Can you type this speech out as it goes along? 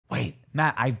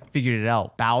Matt, I figured it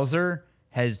out. Bowser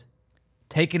has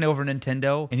taken over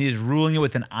Nintendo, and he is ruling it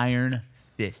with an iron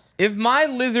fist. If my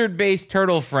lizard-based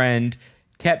turtle friend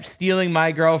kept stealing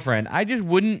my girlfriend, I just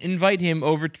wouldn't invite him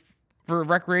over for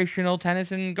recreational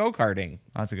tennis and go-karting.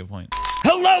 That's a good point.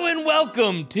 Hello and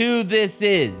welcome to This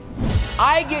Is.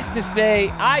 I get to say,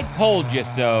 I told you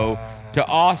so to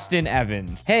Austin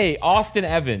Evans. Hey, Austin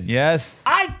Evans. Yes.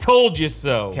 I told you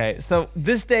so. Okay, so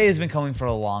this day has been coming for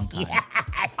a long time. Yes.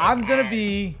 I'm going to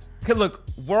be... Okay, look,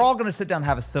 we're all going to sit down and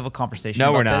have a civil conversation No,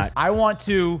 about we're not. this. I want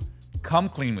to come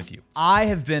clean with you. I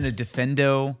have been a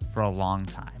Defendo for a long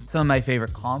time. Some of my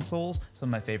favorite consoles, some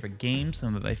of my favorite games,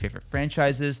 some of my favorite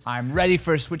franchises. I'm ready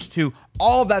for a Switch 2.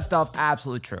 All of that stuff,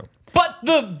 absolutely true. But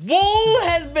the wool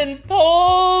has been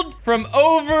pulled from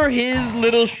over his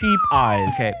little sheep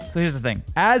eyes. Okay, so here's the thing.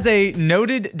 As a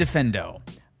noted Defendo,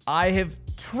 I have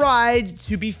tried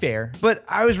to be fair, but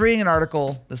I was reading an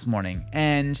article this morning,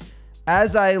 and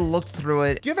as I looked through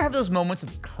it, do you ever have those moments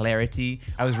of clarity?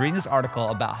 I was reading this article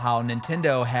about how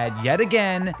Nintendo had yet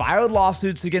again filed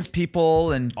lawsuits against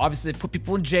people, and obviously they put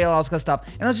people in jail, all this kind of stuff.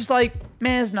 And I was just like,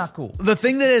 man, it's not cool. The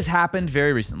thing that has happened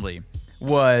very recently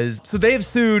was, so they have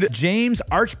sued James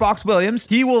Archbox Williams.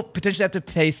 He will potentially have to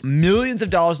pay millions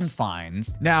of dollars in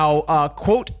fines. Now,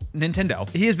 quote Nintendo,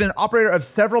 he has been an operator of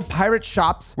several pirate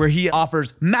shops where he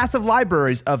offers massive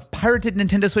libraries of pirated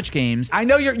Nintendo Switch gars. I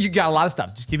know you got a lot of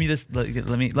stuff. Just give me this.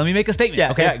 Let me make a statement.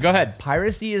 Yeah, okay, yeah, go ahead.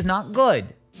 Piracy is not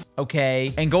good.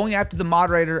 Okay, and going after the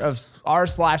moderator of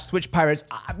r/Switch Pirates.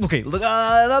 Okay,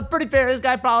 look, pretty fair. This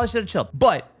guy probably should have chilled,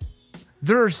 but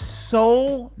there are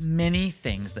so many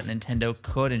things that Nintendo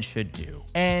could and should do.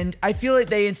 And I feel like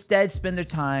they instead spend their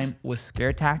time with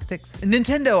scare tactics.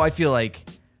 Nintendo, I feel like,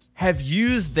 have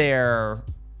used their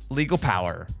legal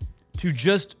power to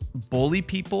just bully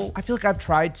people. I feel like I've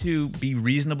tried to be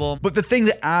reasonable, but the thing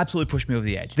that absolutely pushed me over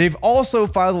the edge, they've also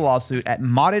filed a lawsuit at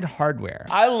Modded Hardware.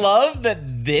 I love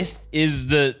that this is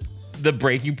the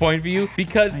breaking point for you,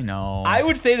 because I know. I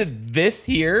would say that this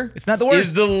here It's not the worst.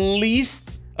 is the least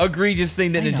egregious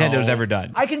thing that Nintendo's ever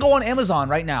done. I can go on Amazon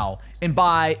right now and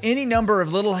buy any number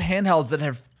of little handhelds that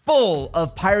have full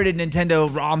of pirated Nintendo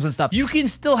ROMs and stuff. You can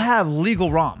still have legal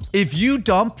ROMs. If you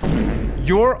dump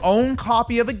your own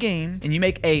copy of a game and you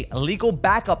make a legal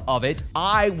backup of it,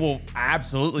 I will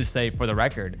absolutely say for the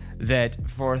record that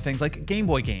for things like Game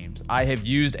Boy games, I have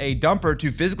used a dumper to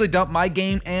physically dump my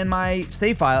game and my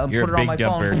save file and You're put a it on my big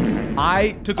dumper. phone.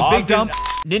 I took a big dump.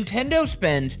 Nintendo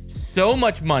spends so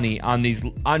much money on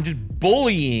just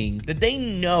bullying that they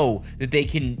know that they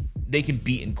can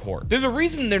beat in court. There's a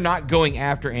reason they're not going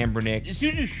after Ambernick. As soon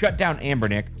as you shut down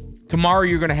Ambernick, tomorrow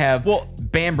you're gonna have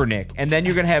Bambernick, and then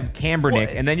you're gonna have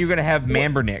Cambernick, and then you're gonna have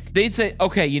Mambernick. They'd say,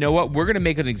 okay, you know what? We're gonna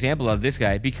make an example of this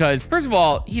guy because, first of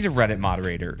all, he's a Reddit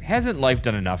moderator. Hasn't life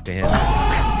done enough to him?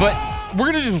 But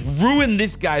we're gonna just ruin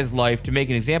this guy's life to make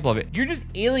an example of it. You're just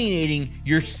alienating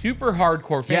your super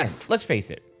hardcore fans. Yes. Let's face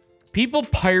it. People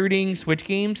pirating Switch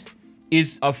games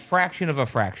is a fraction of a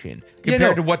fraction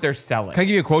compared to what they're selling. Can I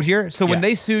give you a quote here? So when Yeah.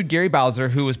 they sued Gary Bowser,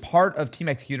 who was part of Team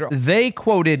Executor, they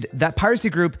quoted that piracy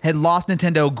group had lost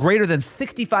Nintendo greater than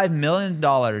 $65 million,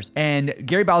 and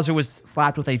Gary Bowser was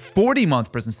slapped with a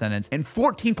 40-month prison sentence and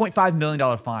 $14.5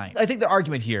 million fine. I think the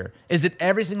argument here is that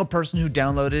every single person who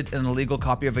downloaded an illegal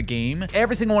copy of a game,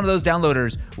 every single one of those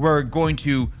downloaders were going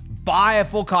to buy a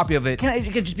full copy of it. Can I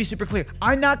just be super clear?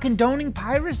 I'm not condoning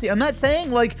piracy. I'm not saying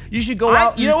like you should go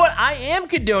out. You know what? I am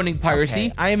condoning piracy.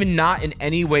 Okay. I am not in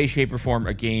any way, shape, or form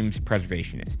a games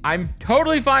preservationist. I'm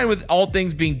totally fine with all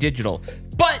things being digital,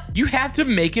 but you have to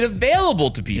make it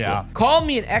available to people. Yeah. Call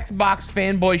me an Xbox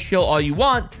fanboy shill all you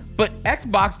want, but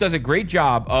Xbox does a great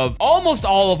job of almost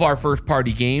all of our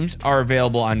first-party games are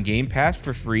available on Game Pass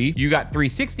for free. You got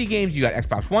 360 games, you got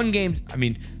Xbox One games. I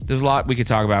mean, there's a lot we could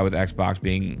talk about with Xbox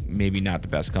being maybe not the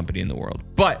best company in the world.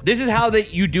 But this is how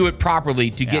you do it properly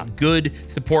to get good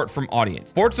support from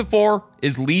audience. Forza 4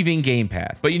 is leaving Game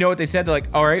Pass. But you know what they said? They're like,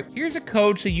 all right, here's a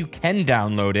code so you can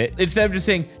download it. Instead of just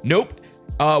saying, nope,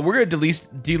 we're gonna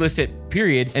delist it,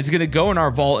 period. And it's gonna go in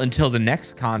our vault until the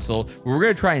next console, where we're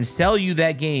gonna try and sell you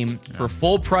that game for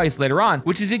full price later on,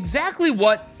 which is exactly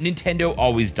what Nintendo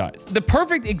always does. The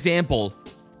perfect example,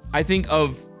 I think,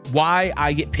 of why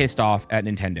I get pissed off at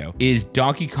Nintendo is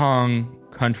Donkey Kong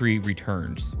Country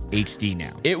Returns HD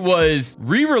now. It was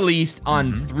re-released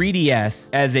on 3DS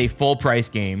as a full price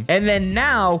game, and then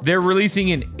now they're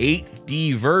releasing an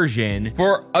HD version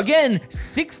for, again,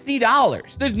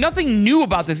 $60. There's nothing new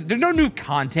about this. There's no new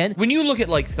content. When you look at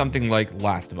like something like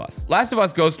Last of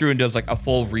Us goes through and does like a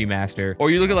full remaster,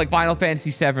 or you look at like Final Fantasy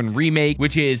VII Remake,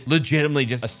 which is legitimately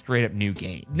just a straight up new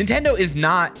game. Nintendo is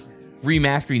not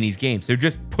remastering these games. They're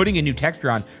just putting a new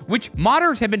texture on, which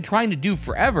modders have been trying to do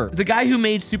forever. The guy who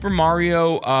made Super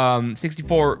Mario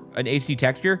 64 an HD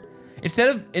texture,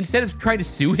 instead of trying to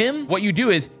sue him, what you do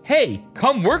is, hey,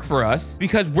 come work for us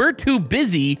because we're too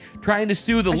busy trying to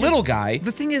sue the little guy.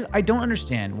 The thing is, I don't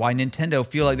understand why Nintendo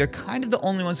feel like they're kind of the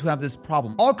only ones who have this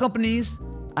problem. All companies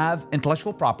have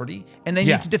intellectual property and they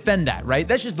need to defend that, right?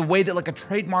 That's just the way that like a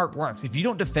trademark works. If you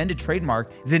don't defend a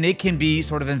trademark, then it can be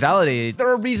sort of invalidated. There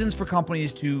are reasons for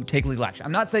companies to take legal action.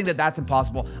 I'm not saying that that's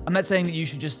impossible. I'm not saying that you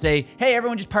should just say, hey,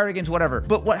 everyone just pirate games, whatever.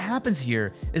 But what happens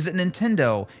here is that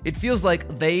Nintendo, it feels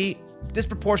like they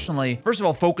disproportionately, first of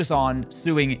all, focus on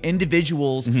suing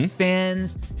individuals,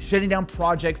 fans, shutting down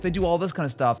projects. They do all this kind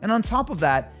of stuff. And on top of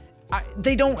that,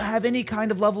 they don't have any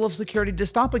kind of level of security to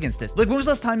stop against this. Like, when was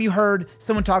the last time you heard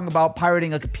someone talking about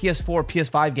pirating like a PS4,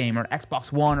 PS5 game or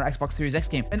Xbox One or Xbox Series X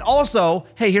game? And also,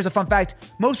 hey, here's a fun fact.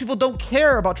 Most people don't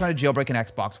care about trying to jailbreak an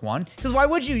Xbox One because why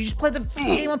would you? You just play the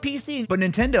game on PC. But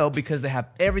Nintendo, because they have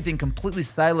everything completely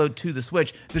siloed to the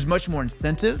Switch, there's much more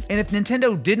incentive. And if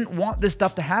Nintendo didn't want this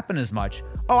stuff to happen as much,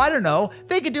 oh, I don't know,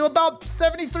 they could do about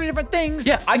 73 different things.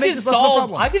 Yeah, I could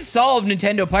solve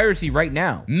Nintendo piracy right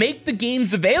now. Make the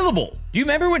games available. Do you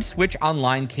remember when Switch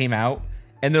Online came out?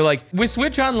 And they're like, with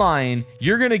Switch Online,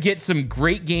 you're gonna get some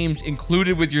great games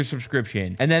included with your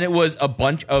subscription. And then it was a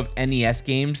bunch of NES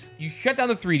games. You shut down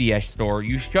the 3DS store,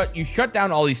 you shut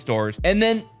down all these stores, and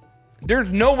then there's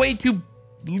no way to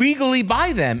legally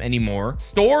buy them anymore.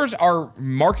 Stores are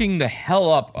marking the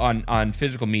hell up on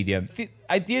physical media. The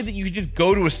idea that you could just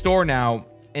go to a store now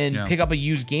and pick up a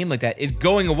used game like that is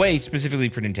going away specifically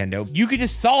for Nintendo. You could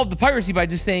just solve the piracy by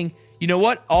just saying, you know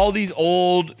what? All these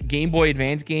old Game Boy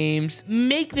Advance games,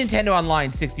 make Nintendo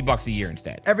Online $60 a year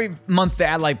instead. Every month they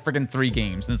add like freaking 3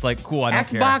 games. And it's like, cool, I don't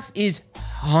care. Xbox is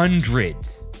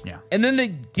hundreds. Yeah. And then they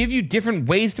give you different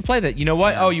ways to play that. You know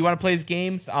what? Oh, you want to play this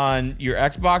game on your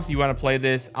Xbox? You want to play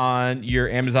this on your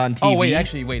Amazon TV? Oh,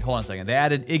 wait, hold on a second. They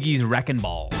added Iggy's Wrecking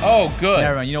Ball. Oh, good.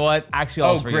 Never mind. You know what? Actually,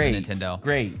 I'll forgive Nintendo.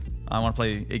 Great. I want to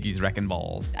play Iggy's Wrecking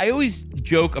Balls. I always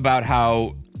joke about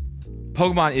how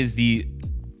Pokemon is the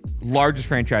largest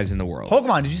franchise in the world.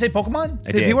 Pokemon? Did you say Pokemon?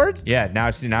 I did. P word? Yeah,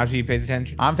 now she pays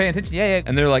attention. I'm paying attention. Yeah.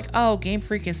 And they're like, oh, Game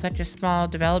Freak is such a small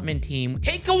development team.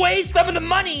 Take away some of the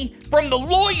money from the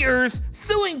lawyers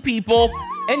suing people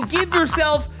and give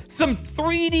yourself some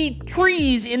 3D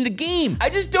trees in the game. I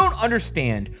just don't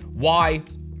understand why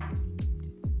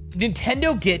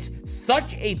Nintendo gets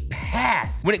such a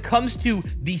pass when it comes to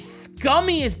the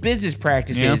scummiest business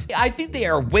practices. I think they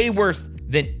are way worse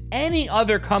than any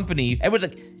other company. Everyone's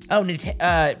like, oh,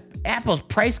 Apple's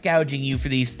price gouging you for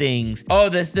these things. Oh,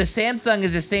 the Samsung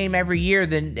is the same every year,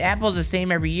 then Apple's the same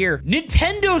every year.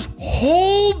 Nintendo's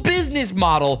whole business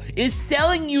model is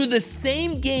selling you the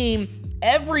same game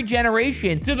every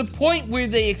generation to the point where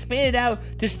they expanded out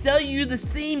to sell you the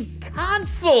same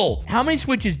console. How many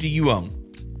Switches do you own?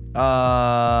 3.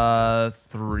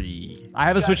 I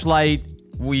have a Switch Lite.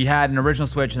 We had an original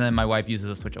Switch, and then my wife uses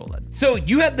a Switch OLED. So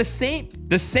you have the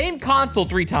same console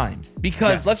 3 times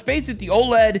because let's face it, the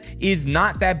OLED is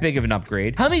not that big of an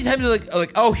upgrade. How many times are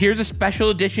like, oh, here's a special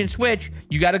edition Switch.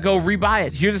 You got to go rebuy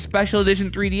it. Here's a special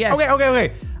edition 3DS.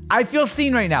 Okay. I feel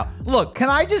seen right now. Look, can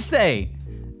I just say,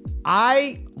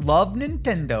 I love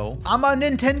Nintendo. I'm a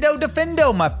Nintendo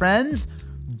defendo, my friends.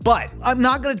 But I'm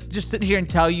not gonna just sit here and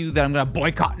tell you that I'm gonna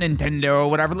boycott Nintendo or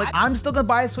whatever. Like, I'm still gonna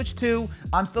buy a Switch 2.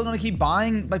 I'm still gonna keep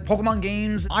buying like Pokemon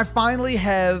games. I finally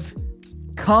have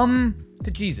come to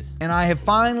Jesus. And I have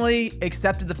finally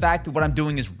accepted the fact that what I'm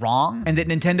doing is wrong and that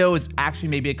Nintendo is actually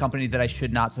maybe a company that I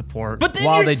should not support. But then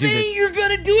while you're they do saying this. you're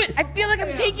gonna do it. I feel like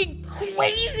I'm taking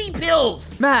crazy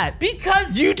pills. Matt,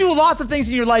 because you do lots of things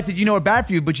in your life that you know are bad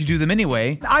for you, but you do them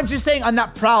anyway. I'm just saying I'm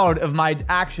not proud of my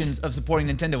actions of supporting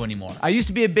Nintendo anymore. I used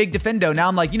to be a big defendo. Now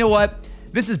I'm like, you know what?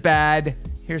 This is bad.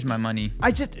 Here's my money.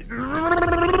 How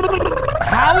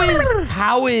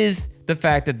is the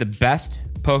fact that the best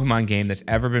Pokemon game that's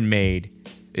ever been made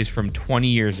is from 20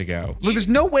 years ago? Look, there's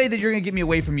no way that you're gonna get me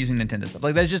away from using Nintendo stuff.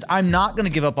 Like, that's just, I'm not gonna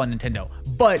give up on Nintendo,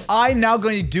 but I'm now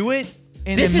going to do it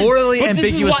in a morally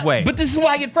ambiguous way. But this is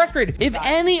why I get frustrated. If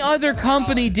any other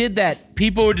company did that,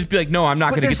 people would just be like, no, I'm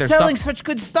not gonna get their stuff. They're selling such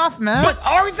good stuff, man. But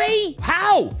are they?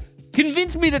 How?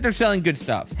 Convince me that they're selling good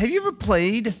stuff. Have you ever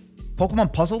played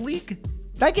Pokemon Puzzle League?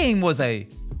 That game was a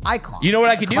icon. You know what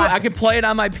I could do? I could play it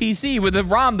on my PC with a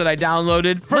ROM that I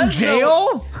downloaded from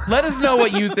jail. Let us know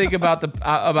what you think about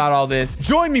all this.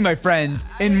 Join me, my friends,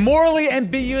 in morally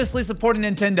ambiguously supporting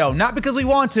Nintendo, not because we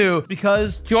want to,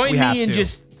 because join me in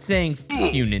just saying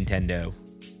 "F you, Nintendo."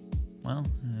 Well,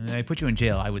 I put you in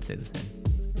jail. I would say the same.